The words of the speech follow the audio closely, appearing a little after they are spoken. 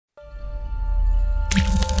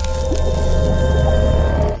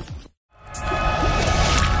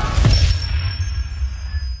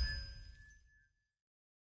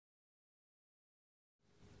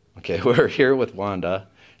Okay, we're here with Wanda.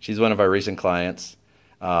 She's one of our recent clients.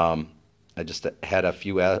 I just had a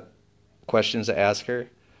few questions to ask her.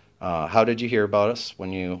 How did you hear about us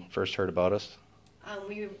when you first heard about us?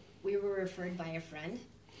 We were referred by a friend.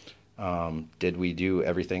 Did we do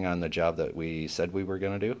everything on the job that we said we were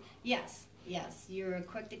going to do? Yes, yes. You were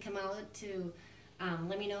quick to come out to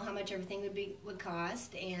let me know how much everything would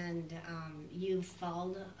cost, and you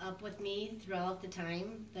followed up with me throughout the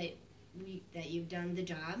time that you've done the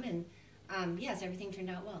job, and yes, everything turned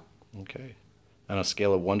out well. Okay. On a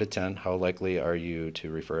scale of 1 to 10, how likely are you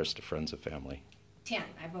to refer us to friends and family? 10.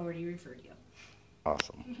 I've already referred you.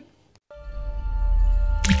 Awesome.